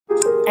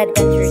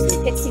Adventures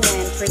in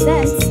Pixieland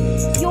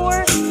presents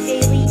your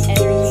daily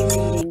energy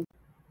reading.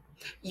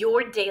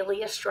 Your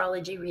daily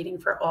astrology reading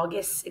for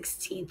August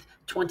 16th,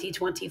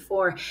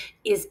 2024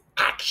 is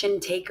Action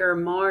Taker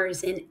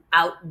Mars in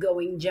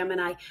outgoing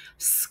Gemini,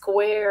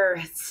 square,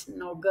 it's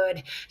no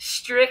good,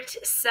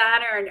 strict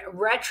Saturn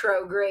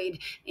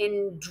retrograde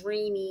in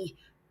dreamy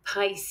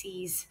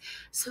Pisces.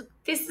 So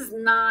this is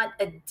not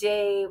a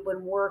day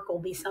when work will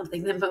be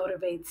something that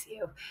motivates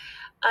you.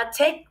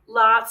 Take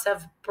lots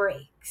of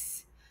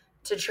breaks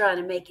to try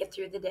to make it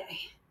through the day.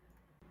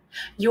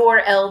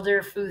 Your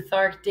Elder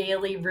Futhark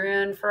Daily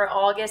Rune for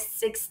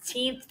August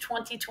 16th,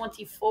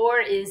 2024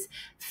 is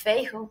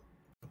Fehu.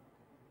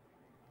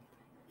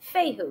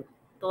 Fehu,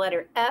 the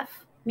letter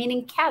F,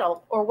 meaning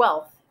cattle or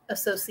wealth.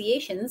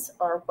 Associations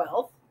are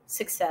wealth,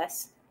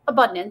 success,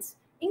 abundance,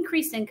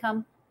 increased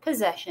income,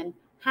 possession,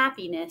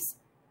 happiness,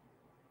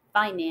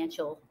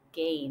 financial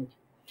gain.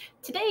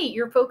 Today,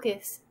 your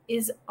focus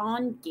is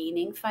on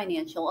gaining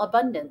financial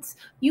abundance.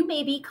 You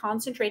may be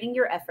concentrating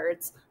your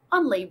efforts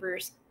on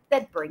labors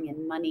that bring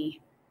in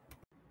money.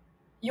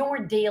 Your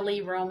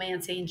daily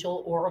romance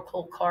angel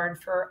oracle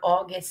card for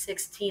August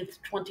 16th,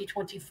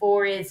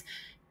 2024 is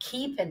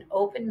Keep an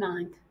Open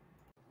Mind.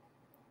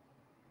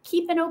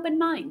 Keep an open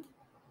mind.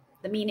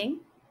 The meaning?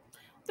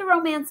 The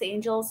romance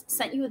angels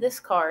sent you this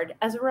card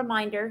as a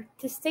reminder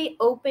to stay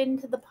open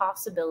to the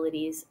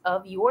possibilities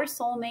of your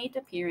soulmate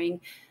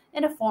appearing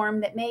in a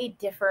form that may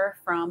differ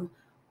from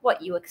what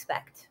you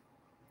expect.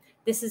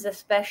 This is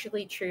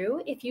especially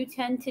true if you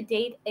tend to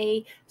date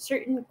a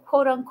certain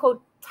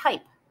quote-unquote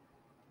type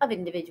of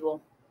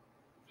individual.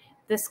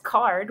 This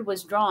card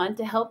was drawn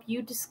to help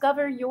you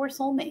discover your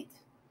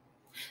soulmate.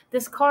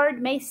 This card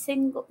may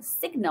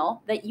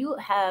signal that you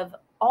have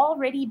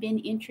already been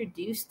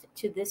introduced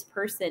to this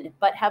person,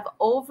 but have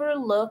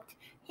overlooked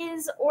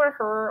his or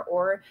her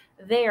or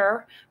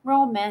their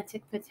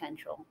romantic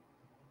potential.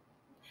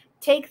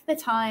 Take the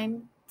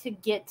time to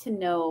get to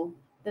know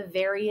the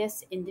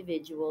various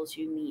individuals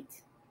you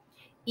meet,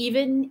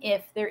 even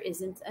if there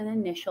isn't an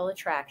initial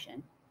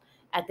attraction.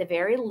 At the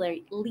very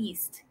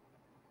least,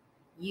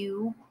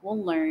 you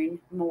will learn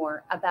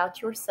more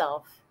about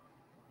yourself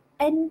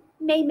and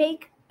may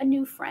make a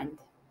new friend.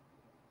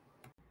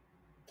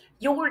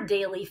 Your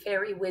daily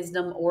fairy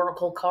wisdom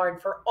oracle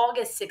card for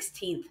August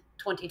 16th,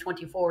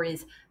 2024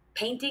 is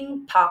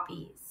Painting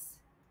Poppies.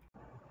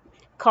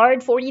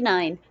 Card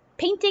 49,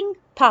 Painting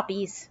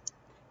Poppies.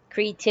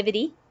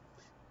 Creativity.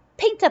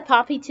 Paint a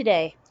poppy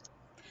today.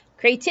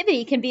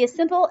 Creativity can be as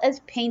simple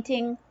as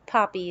painting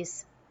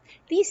poppies.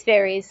 These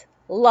fairies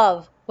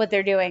love what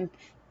they're doing.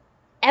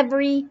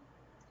 Every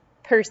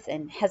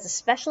person has a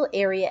special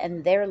area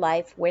in their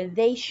life where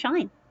they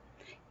shine.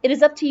 It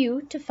is up to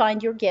you to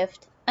find your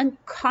gift and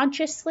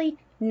consciously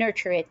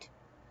nurture it.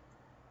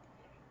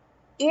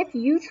 If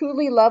you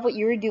truly love what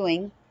you're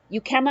doing, you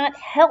cannot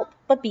help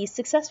but be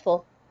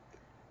successful.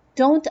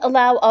 Don't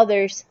allow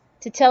others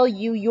to tell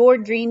you your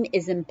dream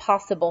is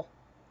impossible.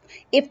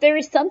 If there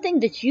is something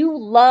that you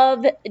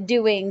love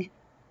doing,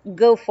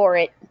 go for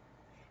it.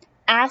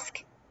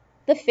 Ask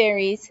the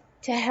fairies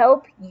to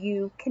help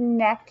you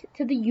connect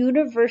to the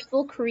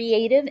universal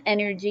creative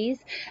energies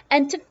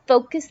and to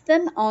focus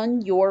them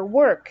on your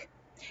work.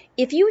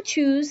 If you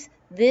choose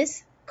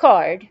this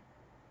card,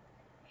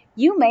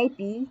 you may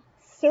be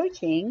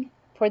searching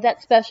for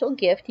that special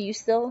gift you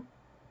still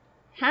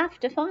have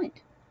to find,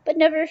 but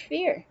never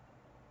fear,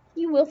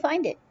 you will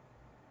find it.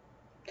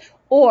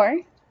 Or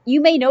you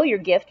may know your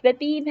gift, but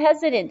be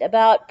hesitant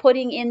about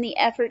putting in the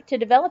effort to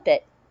develop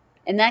it.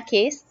 In that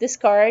case, this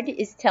card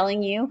is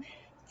telling you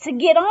to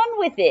get on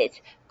with it.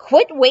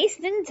 Quit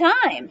wasting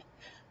time.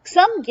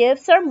 Some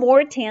gifts are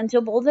more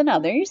tangible than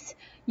others.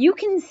 You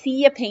can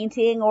see a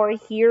painting or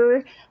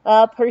hear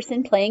a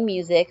person playing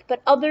music,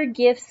 but other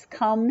gifts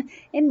come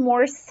in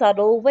more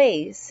subtle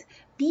ways.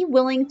 Be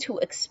willing to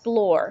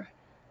explore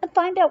and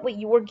find out what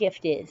your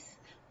gift is.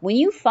 When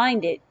you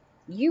find it,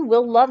 you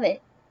will love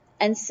it,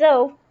 and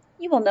so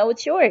you will know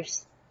it's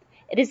yours.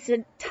 It is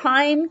a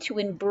time to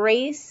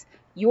embrace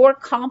your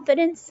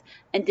confidence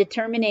and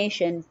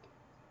determination.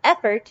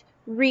 Effort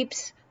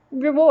reaps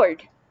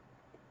reward.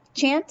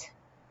 Chant,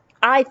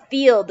 I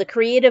feel the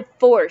creative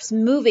force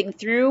moving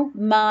through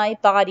my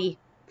body.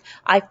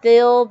 I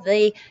feel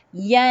the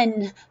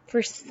yen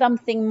for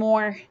something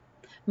more.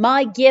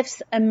 My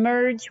gifts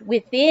emerge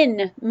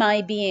within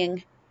my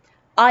being.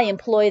 I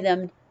employ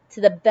them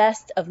to the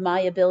best of my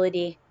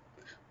ability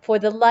for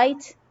the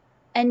light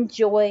and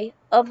joy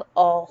of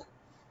all.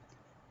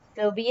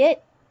 So be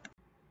it.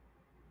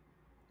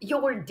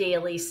 Your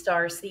daily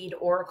starseed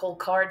oracle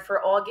card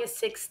for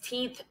August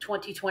 16th,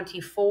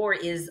 2024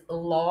 is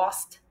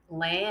Lost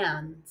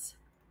Lands.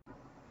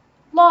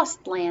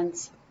 Lost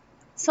lands,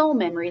 soul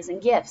memories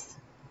and gifts.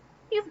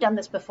 You've done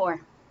this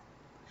before.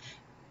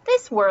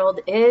 This world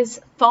is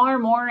far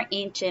more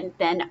ancient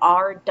than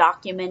our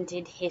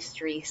documented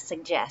history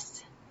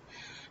suggests.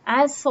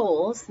 As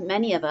souls,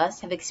 many of us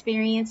have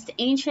experienced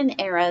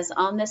ancient eras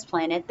on this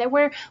planet that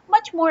were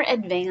much more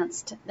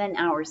advanced than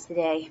ours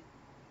today.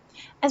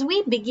 As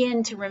we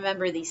begin to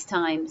remember these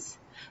times,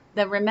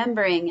 the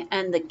remembering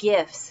and the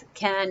gifts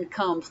can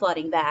come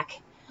flooding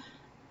back.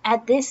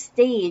 At this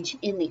stage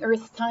in the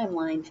Earth's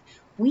timeline,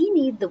 we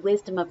need the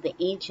wisdom of the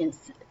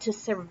ancients to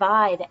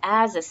survive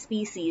as a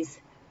species.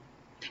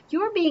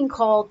 You're being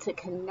called to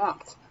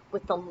connect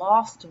with the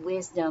lost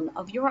wisdom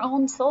of your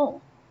own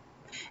soul.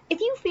 If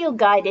you feel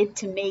guided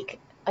to make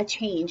a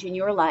change in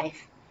your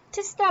life,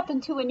 to step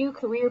into a new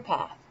career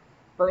path,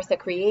 birth a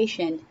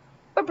creation,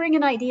 or bring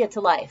an idea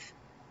to life,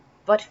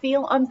 but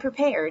feel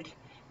unprepared,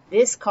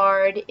 this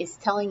card is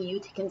telling you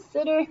to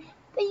consider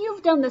that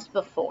you've done this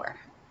before.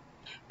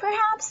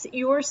 Perhaps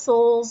your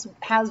soul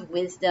has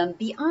wisdom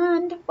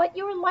beyond what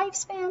your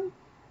lifespan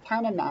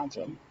can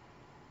imagine.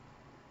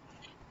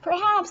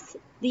 Perhaps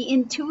the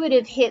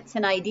intuitive hits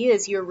and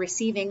ideas you're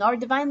receiving are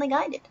divinely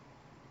guided.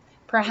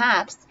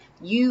 Perhaps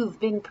you've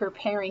been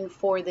preparing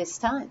for this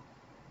time.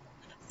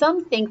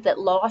 Some think that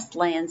lost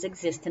lands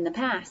exist in the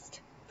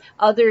past.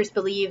 Others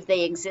believe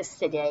they exist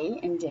today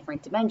in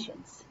different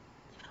dimensions.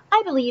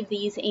 I believe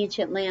these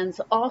ancient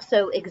lands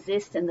also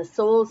exist in the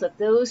souls of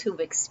those who've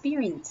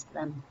experienced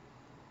them.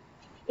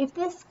 If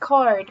this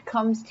card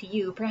comes to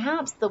you,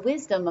 perhaps the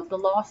wisdom of the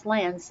lost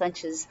lands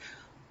such as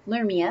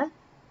Lermia,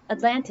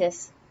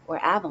 Atlantis,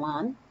 or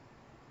Avalon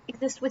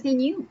exists within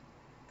you.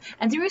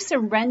 And through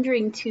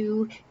surrendering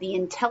to the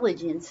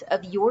intelligence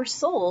of your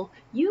soul,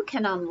 you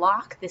can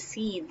unlock the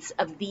seeds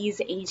of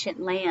these ancient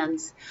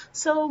lands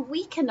so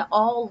we can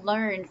all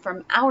learn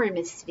from our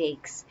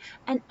mistakes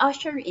and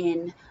usher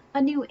in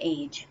a new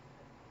age.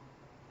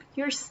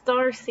 Your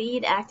star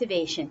seed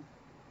activation.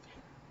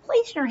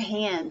 Place your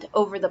hand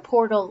over the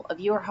portal of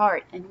your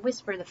heart and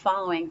whisper the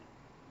following.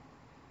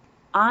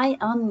 I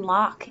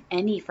unlock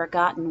any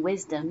forgotten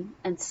wisdom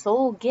and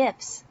soul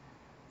gifts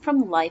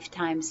from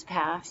lifetimes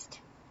past.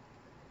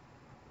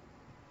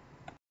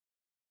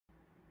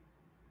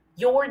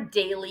 Your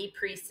daily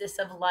Priestess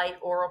of Light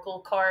Oracle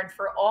card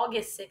for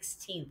August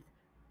 16th,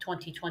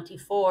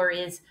 2024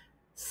 is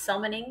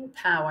Summoning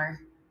Power.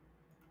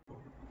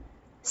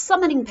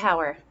 Summoning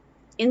power,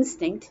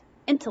 instinct,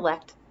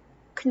 intellect,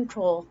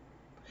 control.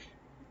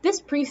 This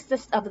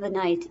priestess of the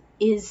night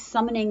is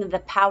summoning the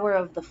power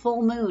of the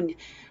full moon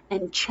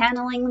and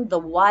channeling the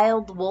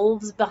wild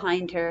wolves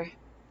behind her.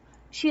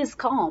 She is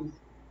calm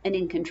and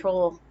in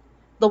control.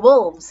 The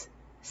wolves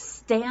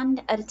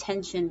stand at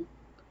attention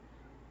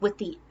with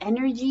the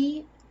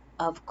energy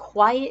of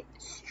quiet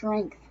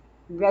strength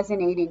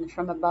resonating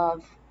from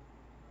above.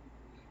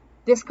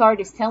 This card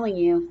is telling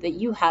you that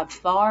you have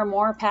far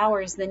more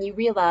powers than you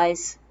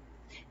realize.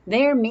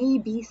 There may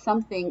be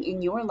something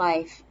in your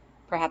life,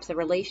 perhaps a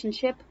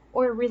relationship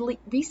or a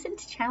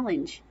recent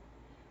challenge,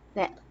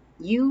 that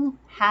you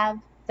have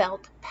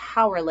felt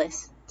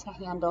powerless to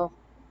handle.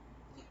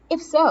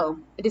 If so,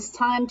 it is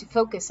time to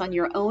focus on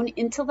your own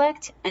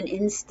intellect and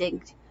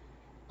instinct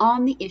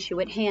on the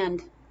issue at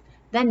hand.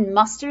 Then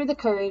muster the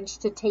courage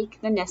to take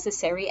the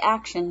necessary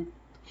action.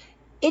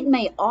 It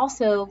may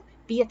also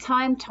be a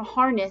time to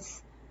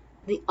harness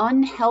the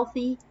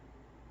unhealthy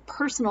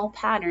personal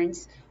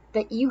patterns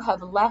that you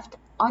have left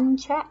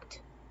unchecked.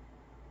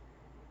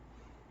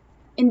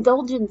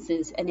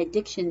 Indulgences and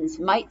addictions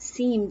might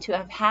seem to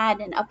have had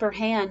an upper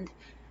hand,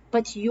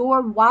 but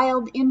your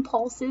wild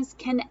impulses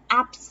can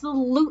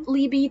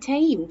absolutely be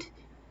tamed.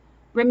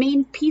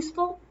 Remain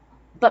peaceful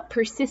but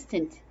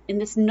persistent in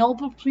this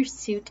noble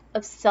pursuit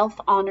of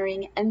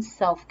self-honoring and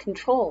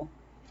self-control.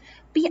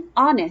 Be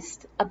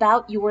honest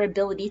about your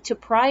ability to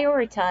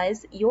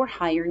prioritize your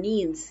higher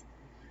needs.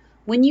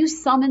 When you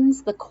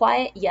summons the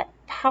quiet yet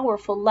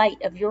powerful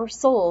light of your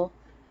soul,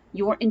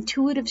 your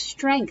intuitive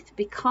strength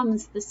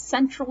becomes the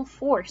central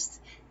force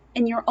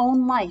in your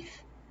own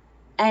life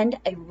and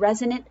a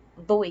resonant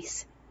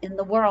voice in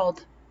the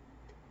world.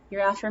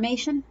 Your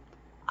affirmation?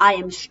 I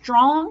am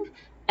strong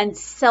and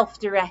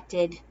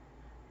self-directed.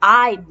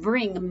 I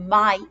bring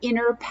my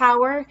inner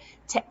power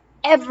to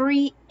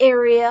every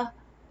area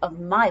of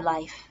my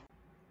life.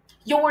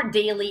 Your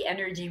daily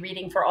energy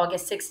reading for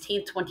August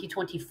 16th,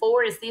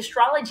 2024 is the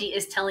astrology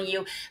is telling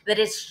you that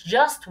it's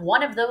just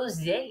one of those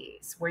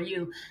days where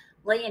you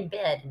lay in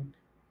bed and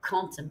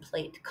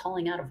contemplate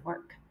calling out of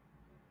work.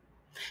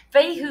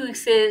 Fehu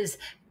says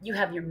you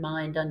have your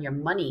mind on your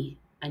money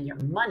and your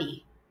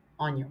money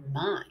on your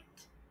mind.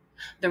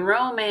 The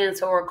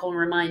romance oracle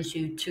reminds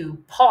you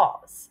to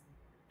pause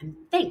and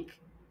think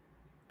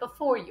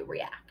before you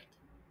react.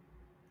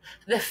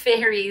 The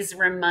fairies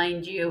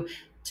remind you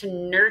to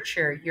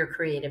nurture your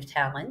creative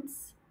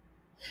talents.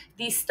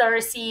 The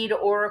starseed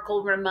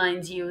oracle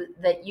reminds you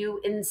that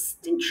you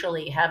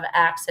instinctually have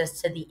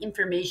access to the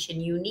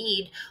information you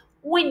need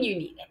when you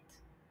need it,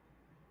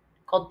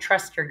 called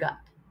trust your gut.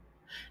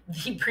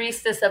 The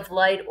priestess of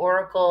light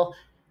oracle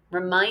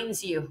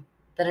reminds you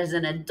that as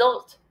an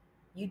adult,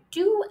 you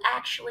do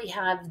actually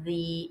have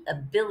the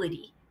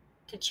ability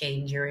to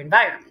change your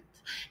environment.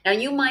 Now,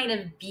 you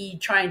might be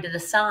trying to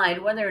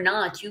decide whether or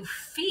not you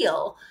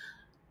feel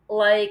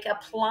like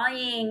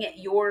applying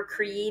your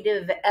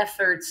creative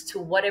efforts to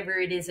whatever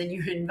it is in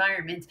your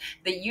environment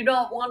that you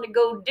don't want to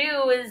go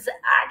do is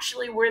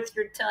actually worth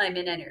your time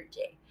and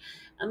energy.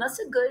 And that's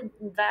a good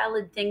and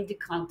valid thing to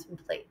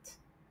contemplate.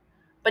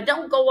 But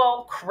don't go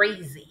all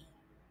crazy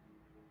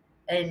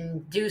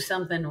and do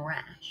something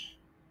rash.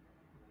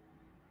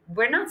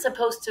 We're not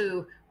supposed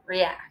to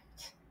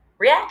react.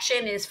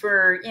 Reaction is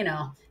for,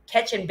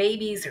 catching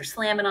babies or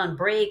slamming on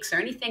brakes or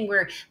anything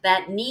where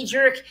that knee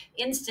jerk,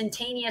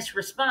 instantaneous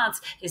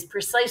response is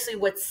precisely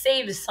what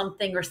saves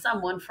something or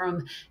someone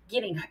from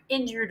getting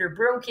injured or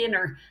broken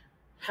or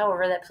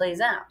however that plays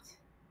out.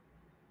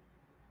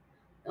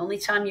 The only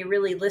time you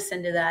really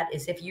listen to that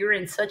is if you're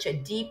in such a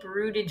deep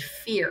rooted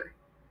fear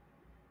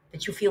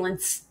that you feel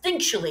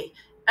instinctually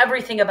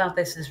everything about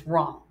this is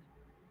wrong.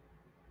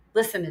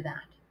 Listen to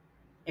that.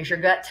 Is your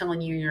gut telling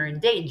you you're in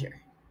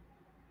danger?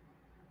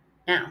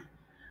 Now,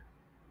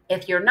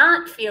 if you're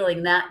not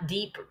feeling that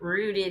deep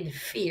rooted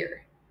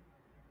fear,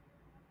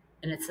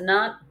 and it's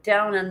not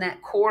down on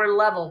that core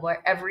level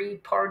where every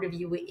part of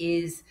you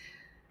is,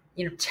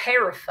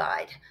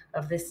 terrified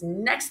of this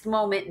next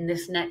moment and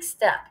this next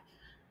step,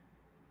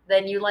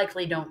 then you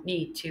likely don't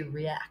need to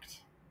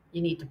react.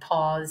 You need to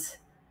pause,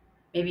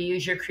 maybe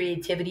use your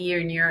creativity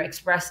and your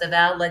expressive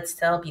outlets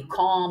to help you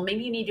calm.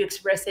 Maybe you need to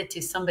express it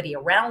to somebody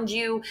around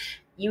you.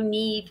 You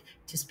need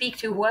to speak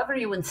to whoever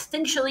you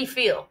instinctually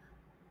feel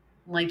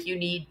like you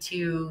need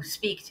to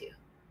speak to.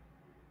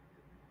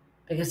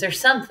 Because there's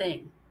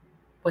something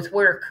with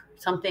work,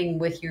 something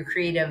with your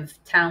creative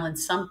talent,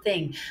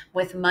 something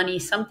with money,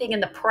 something in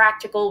the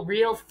practical,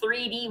 real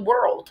 3D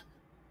world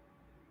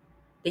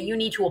that you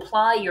need to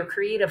apply your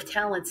creative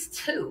talents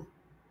to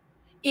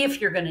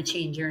if you're going to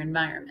change your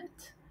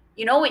environment.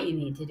 You know what you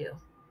need to do.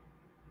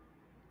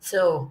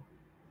 So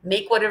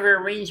make whatever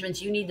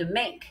arrangements you need to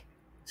make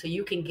so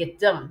you can get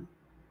done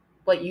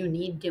what you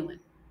need doing.